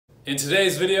In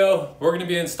today's video, we're going to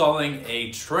be installing a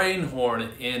train horn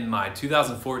in my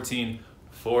 2014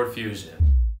 Ford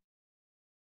Fusion.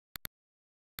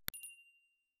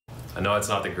 I know it's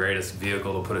not the greatest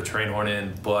vehicle to put a train horn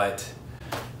in, but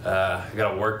I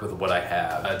gotta work with what I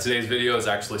have. Today's video is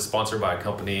actually sponsored by a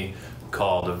company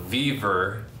called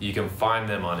Vever. You can find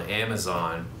them on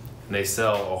Amazon. And they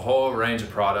sell a whole range of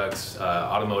products,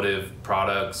 automotive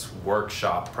products,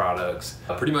 workshop products,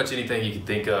 pretty much anything you can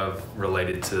think of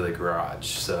related to the garage.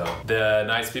 So the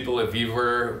nice people at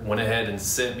Vever went ahead and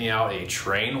sent me out a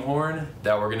train horn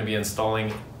that we're gonna be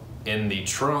installing in the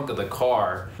trunk of the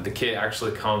car. The kit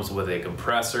actually comes with a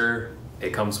compressor,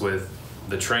 it comes with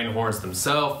the train horns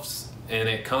themselves, and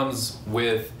it comes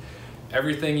with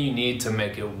everything you need to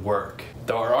make it work.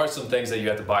 There are some things that you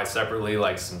have to buy separately,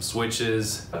 like some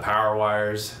switches. The power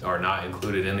wires are not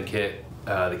included in the kit.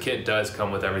 The kit does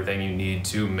come with everything you need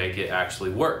to make it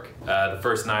actually work. The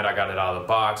first night I got it out of the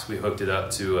box, we hooked it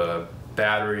up to a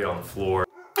battery on the floor.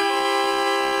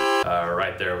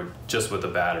 Right there, just with the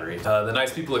battery. The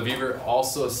nice people at Vever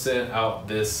also sent out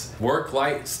this work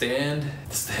light stand.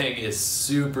 This thing is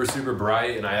super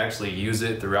bright, and I actually use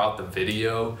it throughout the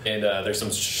video. And there's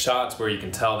some shots where you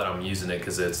can tell that I'm using it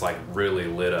because it's like really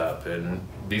lit up. And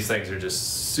these things are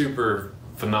just super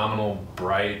phenomenal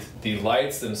bright. The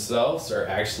lights themselves are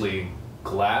actually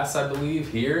glass, I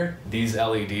believe, here. These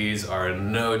LEDs are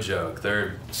no joke.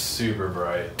 They're super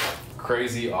bright.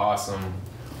 Crazy awesome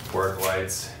work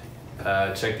lights.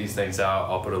 Check these things out.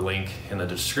 I'll put a link in the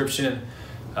description.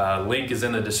 Link is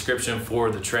in the description for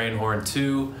the train horn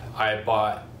too. I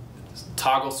bought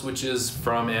toggle switches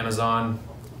from Amazon,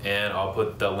 and I'll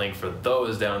put the link for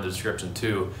those down in the description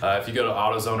too. If you go to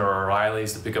AutoZone or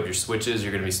O'Reilly's to pick up your switches,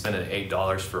 you're gonna be spending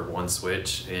 $8 for one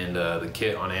switch, and the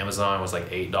kit on Amazon was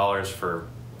like $8 for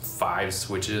 5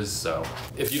 switches. So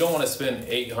if you don't want to spend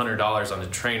 $800 on a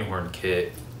train horn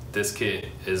kit, this kit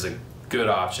is a good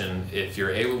option if you're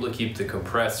able to keep the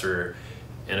compressor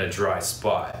in a dry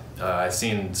spot. I've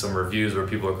seen some reviews where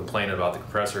people are complaining about the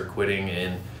compressor quitting,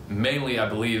 and mainly I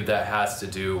believe that has to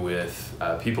do with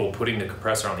people putting the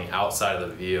compressor on the outside of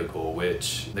the vehicle,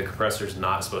 which the compressor is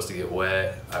not supposed to get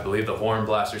wet. I believe the Horn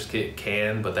Blasters kit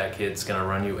can, but that kit's gonna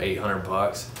run you 800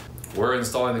 bucks. We're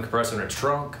installing the compressor in a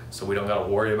trunk, so we don't gotta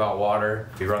worry about water.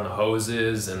 We run the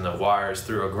hoses and the wires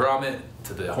through a grommet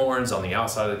to the horns on the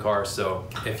outside of the car. So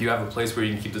if you have a place where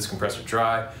you can keep this compressor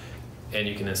dry and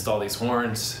you can install these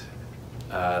horns,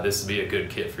 this would be a good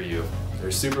kit for you.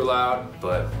 They're super loud,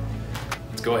 but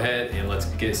let's go ahead and let's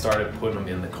get started putting them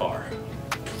in the car.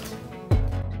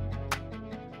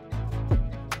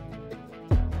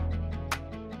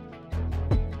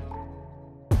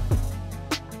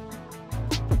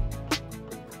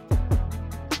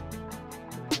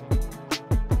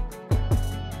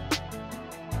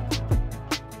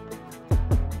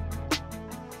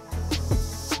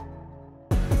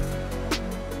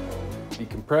 The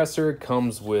compressor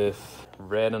comes with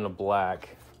red and a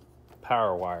black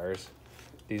power wires.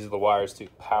 These are the wires to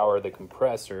power the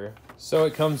compressor. So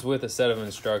it comes with a set of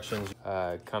instructions,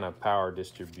 kind of power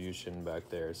distribution back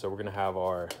there. So we're gonna have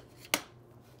our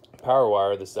power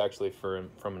wire. This is actually from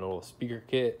an old speaker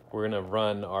kit. We're gonna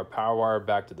run our power wire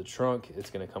back to the trunk. It's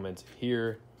gonna come into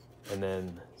here. And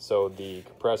then, so the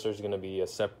compressor is gonna be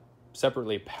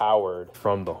separately powered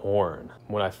from the horn.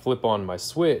 When I flip on my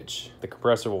switch, the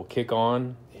compressor will kick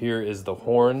on. Here is the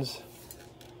horns,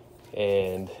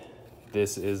 and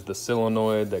this is the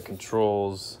solenoid that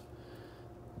controls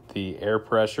the air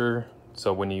pressure.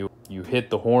 So when you hit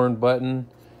the horn button,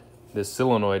 this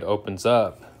solenoid opens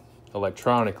up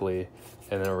electronically,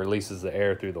 and then it releases the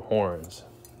air through the horns.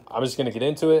 I'm just gonna get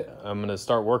into it. I'm gonna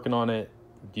start working on it.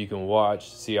 You can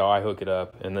watch, see how I hook it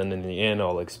up, and then in the end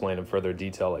I'll explain in further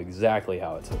detail exactly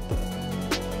how it's hooked up.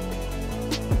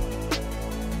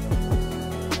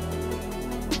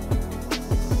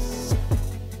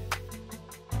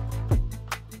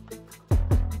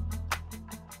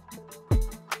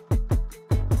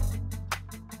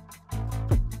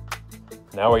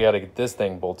 Now we gotta get this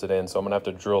thing bolted in, so I'm gonna have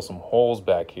to drill some holes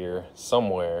back here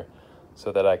somewhere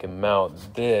so that I can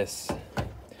mount this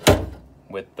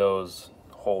with those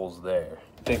holes there.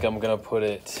 I think I'm gonna put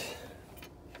it,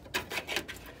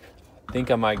 I think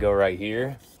I might go right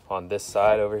here on this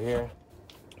side over here.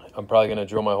 I'm probably gonna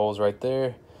drill my holes right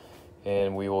there,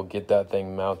 and we will get that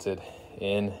thing mounted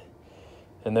in,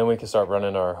 and then we can start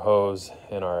running our hose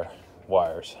and our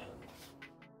wires.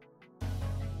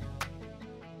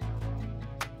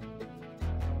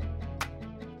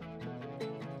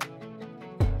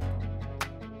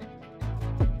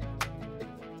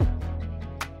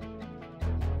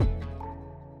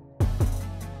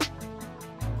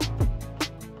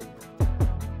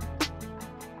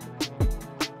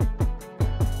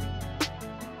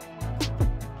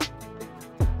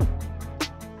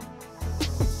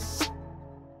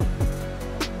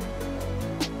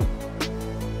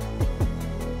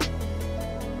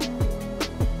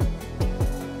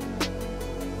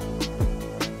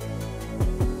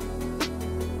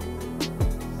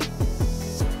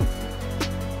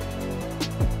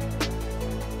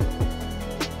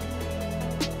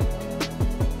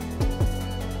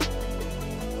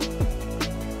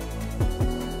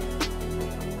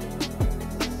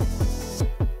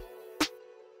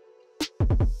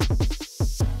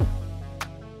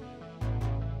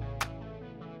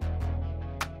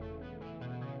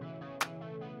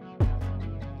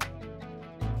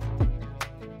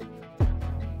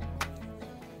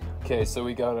 Okay, so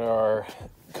we got our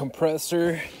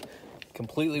compressor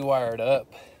completely wired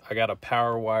up. I got a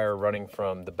power wire running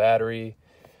from the battery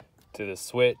to the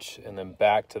switch and then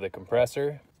back to the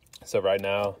compressor. So right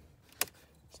now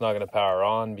it's not gonna power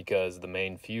on because the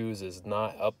main fuse is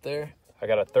not up there. I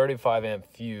got a 35 amp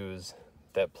fuse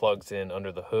that plugs in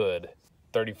under the hood,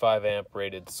 35 amp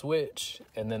rated switch,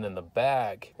 and then in the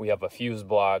back we have a fuse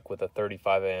block with a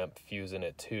 35 amp fuse in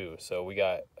it too. So we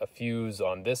got a fuse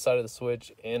on this side of the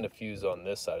switch and a fuse on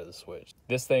this side of the switch.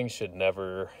 This thing should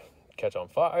never catch on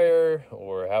fire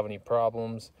or have any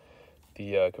problems.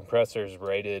 The compressor is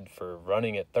rated for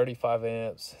running at 35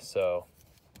 amps, so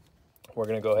we're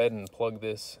gonna go ahead and plug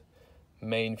this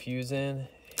main fuse in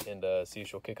and see if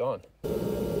she'll kick on.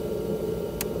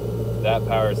 That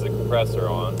powers the compressor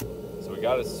on, so we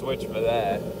got a switch for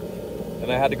that.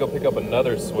 And I had to go pick up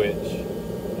another switch.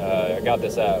 I got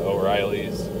this at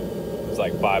O'Reilly's. It was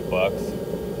like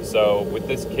 $5. So with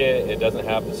this kit, it doesn't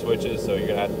have the switches, so you're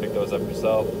gonna have to pick those up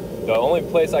yourself. The only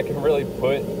place I can really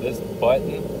put this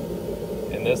button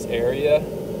in this area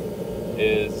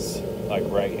is like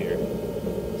right here.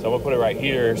 So I'm gonna put it right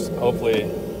here. So hopefully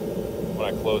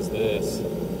when I close this,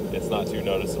 it's not too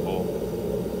noticeable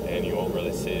and you won't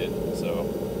really see it. So.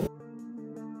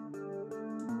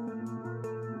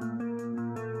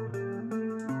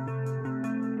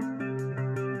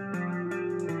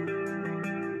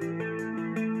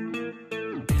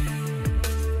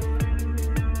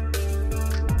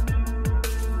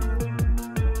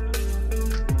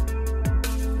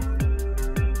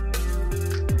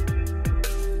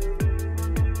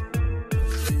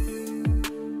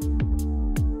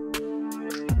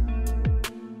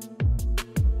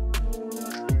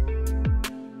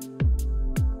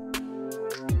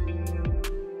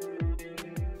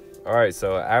 All right,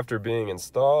 so after being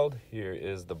installed, here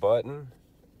is the button,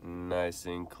 nice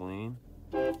and clean.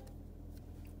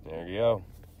 There you go.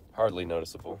 Hardly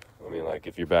noticeable. I mean, like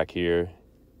if you're back here,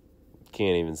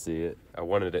 can't even see it. I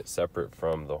wanted it separate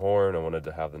from the horn. I wanted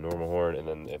to have the normal horn, and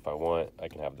then if I want, I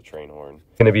can have the train horn.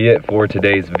 That's gonna be it for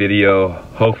today's video.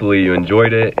 Hopefully you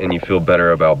enjoyed it and you feel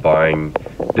better about buying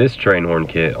this train horn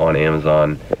kit on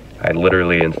Amazon. I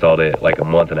literally installed it like a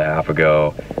month and a half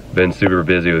ago. Been super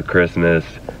busy with Christmas.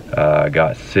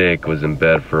 Got sick, was in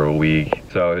bed for a week.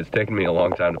 So it's taken me a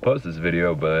long time to post this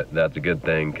video, but that's a good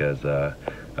thing because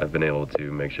I've been able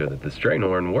to make sure that this train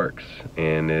horn works.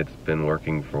 And it's been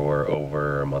working for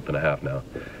over a month and a half now.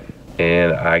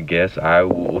 And I guess I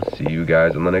will see you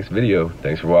guys in the next video.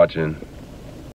 Thanks for watching.